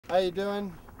How you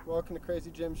doing? Welcome to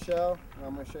Crazy Jim's show, and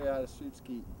I'm going to show you how to shoot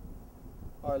skeet.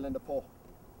 All right, Linda, pull.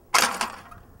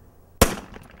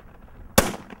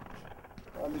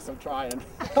 At least I'm trying.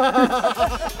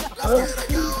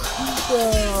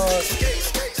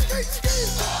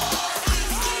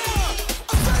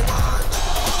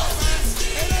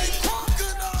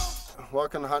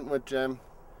 Welcome to Hunting with Jim.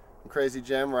 I'm Crazy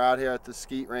Jim. We're out here at the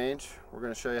skeet range. We're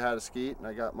going to show you how to skeet, and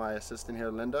I got my assistant here,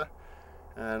 Linda.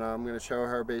 And I'm going to show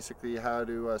her basically how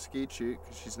to skeet shoot,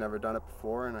 because she's never done it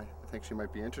before, and I think she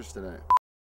might be interested in it.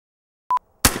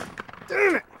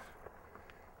 Damn it!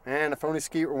 Man, if only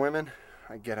skeet were women,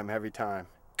 I'd get them every time.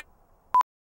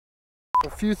 A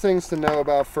few things to know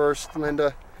about first,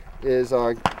 Linda, is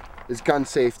gun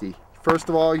safety. First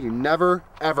of all, you never,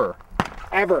 ever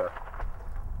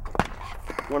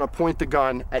want to point the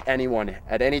gun at anyone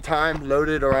at any time,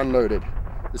 loaded or unloaded.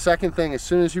 The second thing, as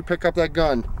soon as you pick up that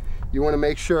gun, you want to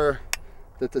make sure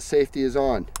that the safety is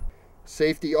on.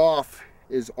 Safety off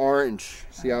is orange.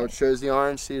 See how it shows the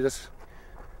orange? See this?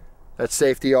 That's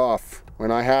safety off.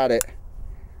 When I had it,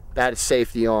 that is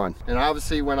safety on. And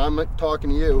obviously when I'm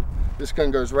talking to you, this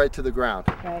gun goes right to the ground.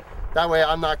 Right. That way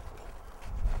I'm not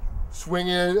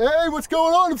swinging, hey, what's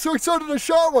going on? I'm so excited I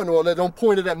shot one. Well, they don't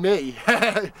point it at me.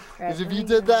 Because if you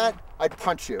did that, I'd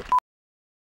punch you.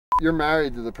 You're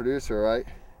married to the producer, right?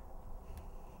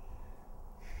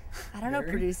 I don't know,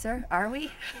 producer. Are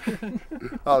we?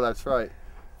 Oh, that's right.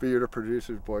 But you're the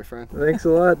producer's boyfriend. Thanks a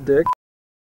lot, Dick.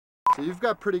 So you've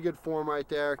got pretty good form right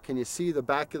there. Can you see the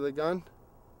back of the gun?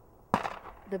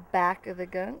 The back of the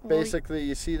gun? Basically,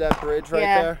 you see that bridge right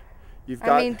there? You've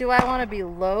got, I mean, do I want to be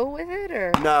low with it,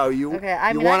 or? No, you, okay,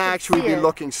 I mean, you want to actually be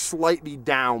looking slightly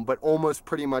down, but almost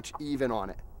pretty much even on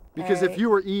it. Because if you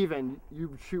were even,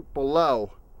 you'd shoot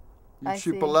below. You'd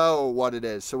shoot below what it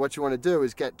is. So what you want to do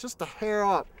is get just a hair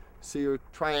up, so you're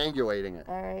triangulating it.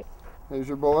 All right. There's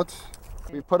your bullets.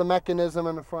 We put a mechanism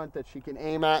in the front that she can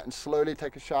aim at and slowly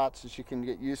take a shot so she can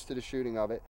get used to the shooting of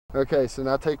it. Okay, so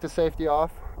now take the safety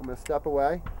off. I'm going to step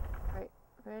away. Right,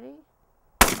 ready?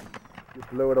 You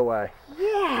blew it away.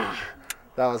 Yeah.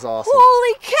 That was awesome.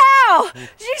 Holy cow! Did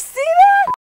you see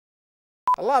that?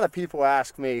 A lot of people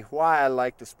ask me why I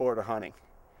like the sport of hunting.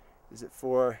 Is it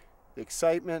for the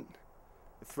excitement,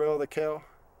 the thrill of the kill?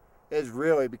 It's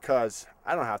really because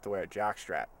I don't have to wear a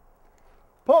jockstrap.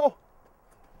 Pull!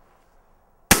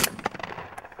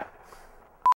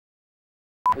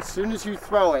 As soon as you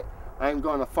throw it, I'm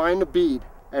going to find the bead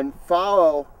and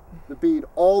follow the bead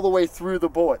all the way through the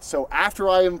bullet. So after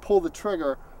I even pull the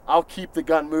trigger, I'll keep the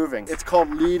gun moving. It's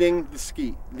called leading the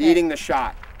skeet, leading the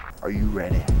shot. Are you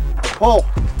ready? Pull!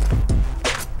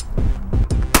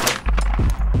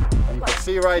 You can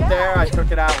see right there, I took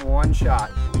it out in one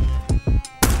shot.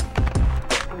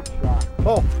 Good shot.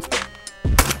 Pull!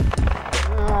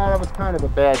 That was kind of a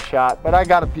bad shot, but I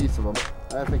got a piece of him.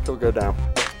 I think he'll go down.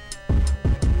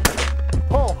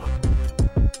 Pull!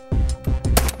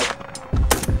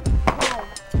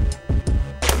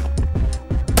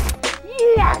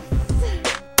 Yes!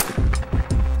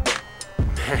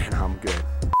 Man, I'm good.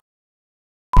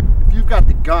 If you've got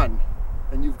the gun,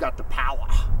 then you've got the power.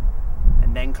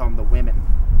 And then come the women.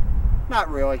 Not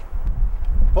really.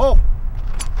 Pull!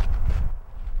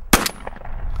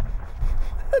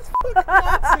 That's fucking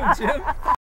awesome, Jim.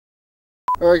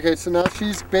 Okay, so now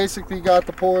she's basically got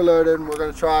the pour loaded, and we're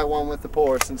going to try one with the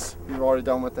pour since we've already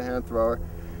done with the hand thrower.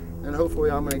 And hopefully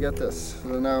I'm going to get this.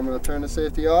 So now I'm going to turn the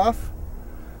safety off.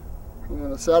 I'm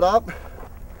going to set up.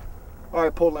 All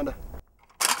right, pull, Linda.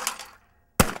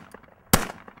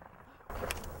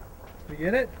 You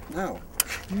get it? No.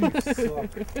 You suck.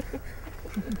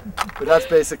 But that's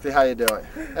basically how you do it.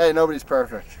 Hey, nobody's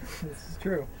perfect. This is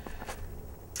true.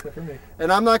 Except for me.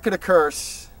 And I'm not going to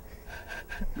curse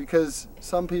because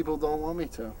some people don't want me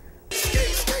to.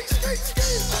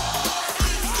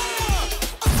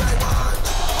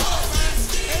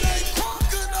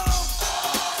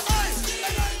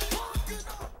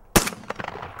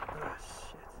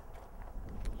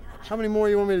 How many more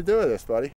you want me to do with this, buddy?